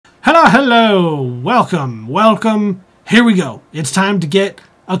Hello, hello, welcome. Here we go. It's time to get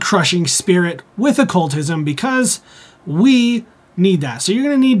a crushing spirit with occultism because we need that. So you're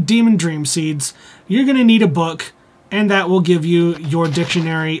going to need demon dream seeds, you're going to need a book, and that will give you your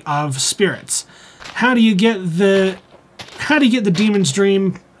dictionary of spirits. How do you get the demon's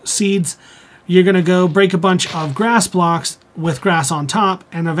dream seeds? You're going to go break a bunch of grass blocks with grass on top,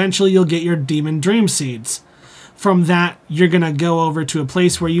 and eventually you'll get your demon dream seeds. From that, you're going to go over to a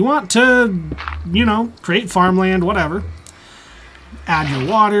place where you want to, create farmland, whatever. Add your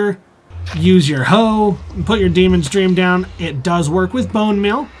water, use your hoe, and put your demon's dream down. It does work with bone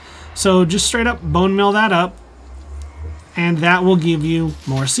meal, so just straight up bone meal that up, and that will give you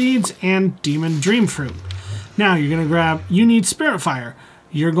more seeds and demon dream fruit. Now you're going to you need spirit fire.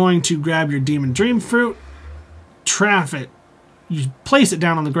 You're going to grab your demon dream fruit, trap it, you place it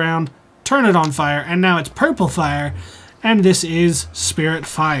down on the ground, turn it on fire, and now it's purple fire, and this is spirit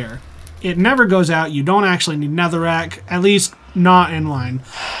fire. It never goes out. You don't actually need netherrack, at least not in line.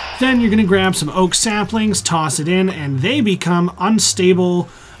 Then you're going to grab some oak saplings, toss it in, and they become unstable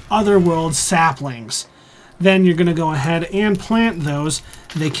otherworld saplings. Then you're going to go ahead and plant those.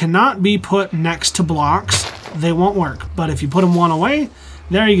 They cannot be put next to blocks. They won't work, but if you put them one away,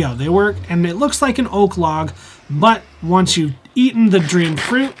 there you go. They work, and it looks like an oak log, but once you've eaten the dream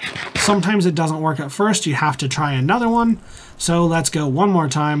fruit, sometimes it doesn't work at first. You have to try another one. So let's go one more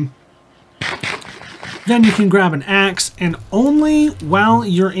time. Then you can grab an axe, and only while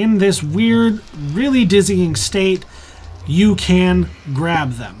you're in this weird, really dizzying state, you can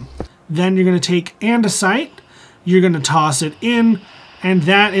grab them. Then you're going to take andesite, you're going to toss it in, and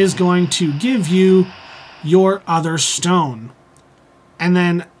that is going to give you your other stone. And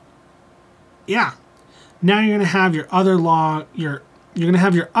then, yeah. Now you're going to have your other you're going to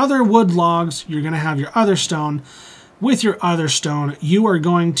have your other wood logs, you're going to have your other stone. With your other stone, you are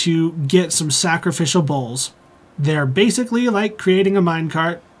going to get some sacrificial bowls. They're basically like creating a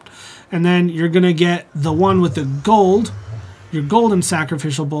minecart. And then you're going to get the one with the gold, your golden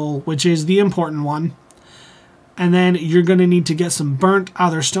sacrificial bowl, which is the important one. And then you're going to need to get some burnt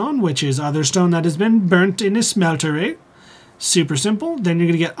other stone, which is other stone that has been burnt in a smeltery. Super simple. Then you're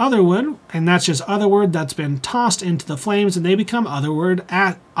going to get other wood, and that's just other wood that's been tossed into the flames, and they become otherworld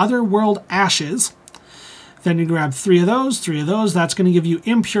ashes. Then you grab three of those. That's going to give you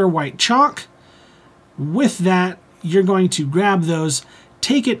impure white chalk. With that, you're going to grab those,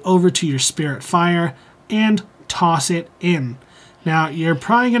 take it over to your spirit fire, and toss it in. Now, you're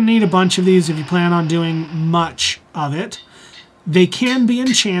probably going to need a bunch of these if you plan on doing much of it. They can be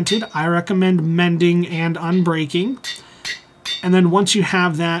enchanted. I recommend mending and unbreaking. And then once you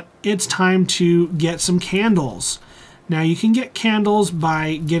have that, it's time to get some candles. Now you can get candles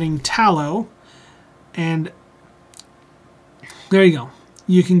by getting tallow, and there you go.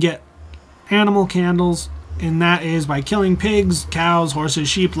 You can get animal candles, and that is by killing pigs, cows, horses,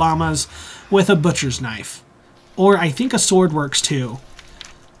 sheep, llamas with a butcher's knife. Or I think a sword works too.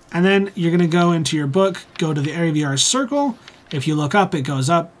 And then you're going to go into your book, go to the AVR circle. If you look up, it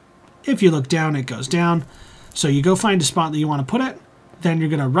goes up. If you look down, it goes down. So you go find a spot that you want to put it, then you're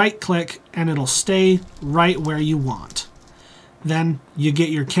going to right click and it'll stay right where you want. Then you get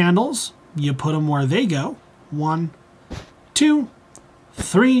your candles, you put them where they go. 1, 2,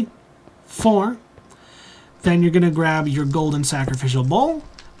 3, 4. Then you're going to grab your golden sacrificial bowl.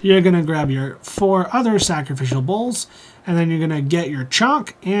 You're going to grab your 4 other sacrificial bowls, and then you're going to get your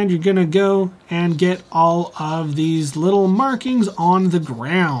chalk, and you're going to go and get all of these little markings on the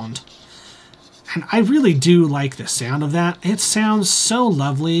ground. And I really do like the sound of that. It sounds so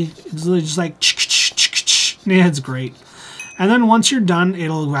lovely. It's just like yeah, it's great. And then once you're done,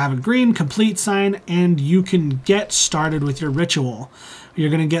 it'll have a green complete sign, and you can get started with your ritual. You're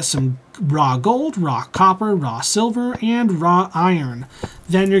going to get some raw gold, raw copper, raw silver, and raw iron.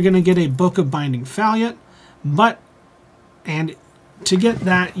 Then you're going to get a book of binding falliot. And to get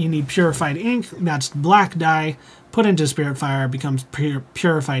that, you need purified ink. That's black dye. Put into spirit fire, becomes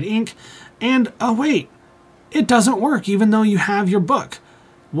purified ink. And, oh wait, it doesn't work even though you have your book.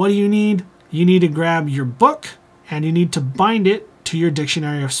 What do you need? You need to grab your book, and you need to bind it to your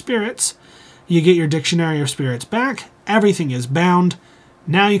dictionary of spirits. You get your dictionary of spirits back. Everything is bound.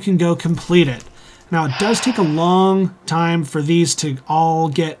 Now you can go complete it. Now, it does take a long time for these to all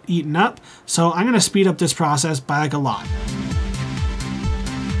get eaten up, so I'm going to speed up this process by like a lot.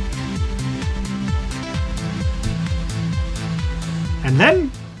 And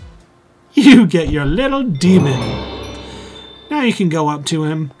then you get your little demon. Now you can go up to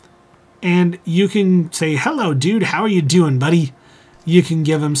him and you can say, "Hello, dude. How are you doing, buddy?" You can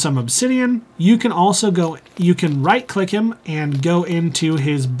give him some obsidian. You can also you can right click him and go into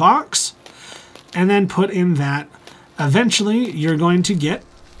his box and then put in that. Eventually, you're going to get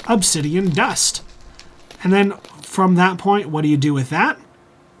obsidian dust. And then from that point, what do you do with that?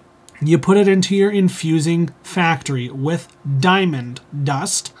 You put it into your infusing factory with diamond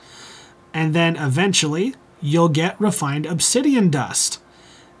dust. And then eventually, you'll get refined obsidian dust.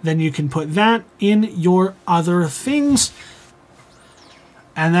 Then you can put that in your other things.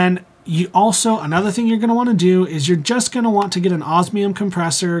 And then you also, another thing you're going to want to do is you're just going to want to get an osmium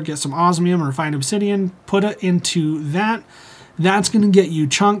compressor, get some osmium or refined obsidian, put it into that. That's going to get you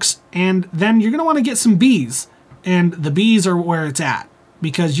chunks. And then you're going to want to get some bees. And the bees are where it's at,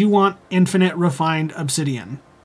 because you want infinite refined obsidian.